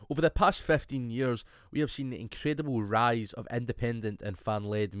Over the past 15 years, we have seen the incredible rise of independent and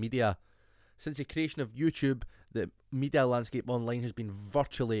fan-led media. Since the creation of YouTube, the media landscape online has been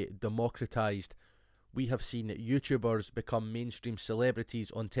virtually democratised. We have seen YouTubers become mainstream celebrities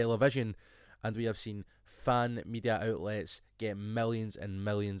on television, and we have seen fan media outlets get millions and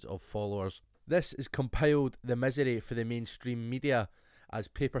millions of followers. This has compiled the misery for the mainstream media, as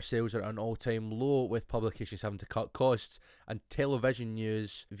paper sales are at an all-time low, with publications having to cut costs and television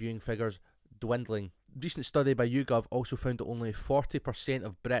news viewing figures dwindling. A recent study by YouGov also found that only 40%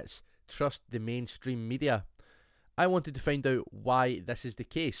 of Brits trust the mainstream media. I wanted to find out why this is the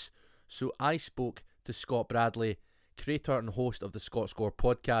case, so I spoke to Scott Bradley, creator and host of the Scott Score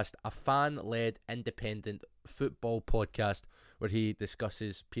podcast, a fan-led independent football podcast where he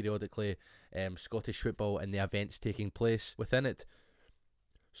discusses periodically Scottish football and the events taking place within it.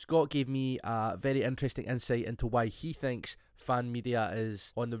 Scott gave me a very interesting insight into why he thinks fan media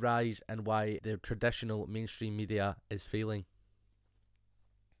is on the rise and why the traditional mainstream media is failing.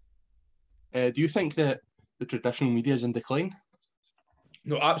 Do you think that the traditional media is in decline?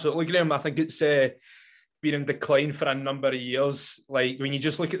 No, absolutely, Graham. I think it's been in decline for a number of years. Like, when you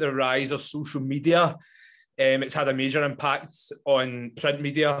just look at the rise of social media, it's had a major impact on print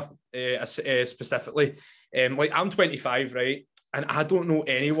media specifically. Like, I'm 25, right? And I don't know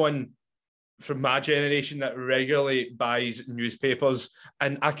anyone from my generation that regularly buys newspapers.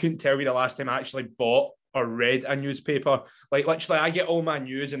 And I couldn't tell you the last time I actually bought or read a newspaper. Like, literally, I get all my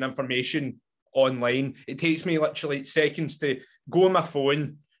news and information online. It takes me literally seconds to go on my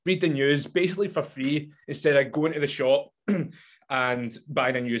phone, read the news, basically for free, instead of going to the shop and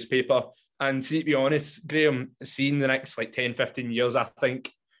buying a newspaper. And to be honest, Graham, seeing the next 10, 15 years, I think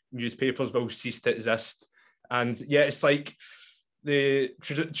newspapers will cease to exist. And yeah, it's like the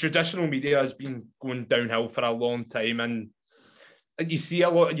traditional media has been going downhill for a long time, and you see a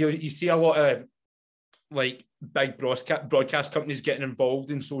lot of like big broadcast companies getting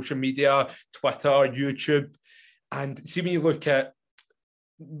involved in social media, Twitter, YouTube, and see, when you look at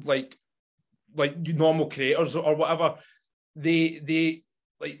like normal creators or whatever, they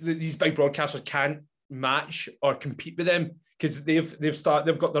like these big broadcasters can't match or compete with them because they've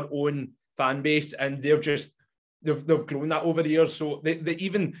got their own fan base, and they've grown that over the years. So they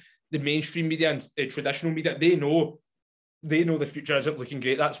even the mainstream media and traditional media, they know the future isn't looking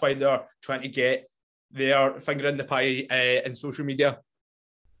great. That's why they're trying to get their finger in the pie in social media.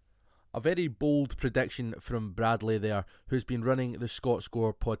 A very bold prediction from Bradley there, who's been running the Scott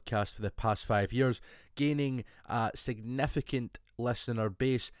Score podcast for the past 5 years, gaining a significant listener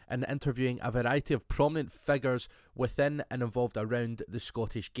base and interviewing a variety of prominent figures within and involved around the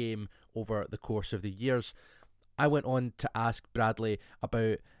Scottish game over the course of the years. I went on to ask Bradley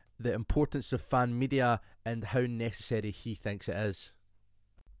about the importance of fan media and how necessary he thinks it is.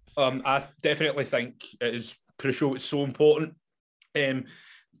 I definitely think it is crucial. It's so important.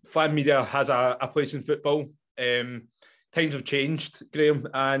 Fan media has a place in football. Times have changed, Graham,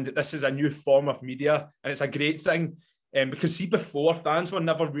 and this is a new form of media, and it's a great thing. Because see, before, fans were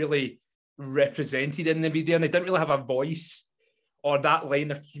never really represented in the media, and they didn't really have a voice or that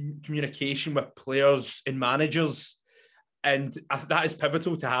line of communication with players and managers. And that is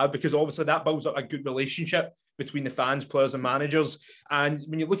pivotal to have, because obviously that builds up a good relationship between the fans, players and managers. And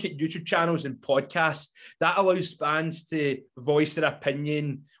when you look at YouTube channels and podcasts, that allows fans to voice their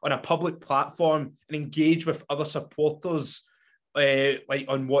opinion on a public platform and engage with other supporters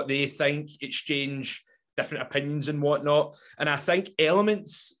on what they think, exchange different opinions and whatnot. And I think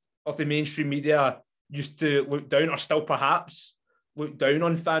elements of the mainstream media used to look down, or still perhaps look down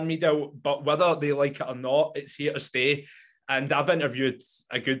on fan media, but whether they like it or not, it's here to stay. And I've interviewed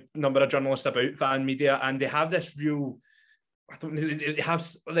a good number of journalists about fan media, and they have this real, they have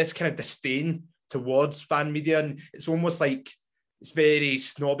this kind of disdain towards fan media, and it's almost like it's very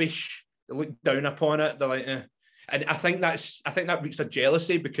snobbish. They look down upon it. They're like, eh. And I think that reeks of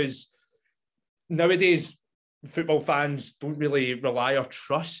jealousy, because nowadays football fans don't really rely or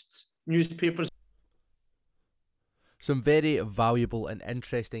trust newspapers. Some very valuable and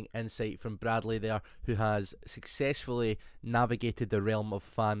interesting insight from Bradley there, who has successfully navigated the realm of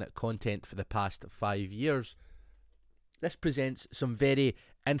fan content for the past 5 years. This presents some very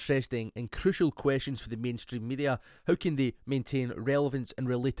interesting and crucial questions for the mainstream media. How can they maintain relevance and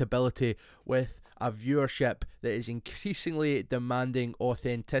relatability with a viewership that is increasingly demanding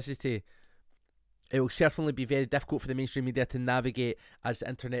authenticity? It will certainly be very difficult for the mainstream media to navigate as the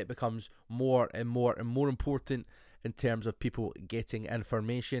internet becomes more and more and more important in terms of people getting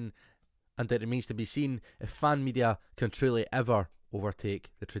information, and it remains to be seen if fan media can truly ever overtake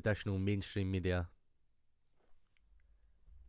the traditional mainstream media.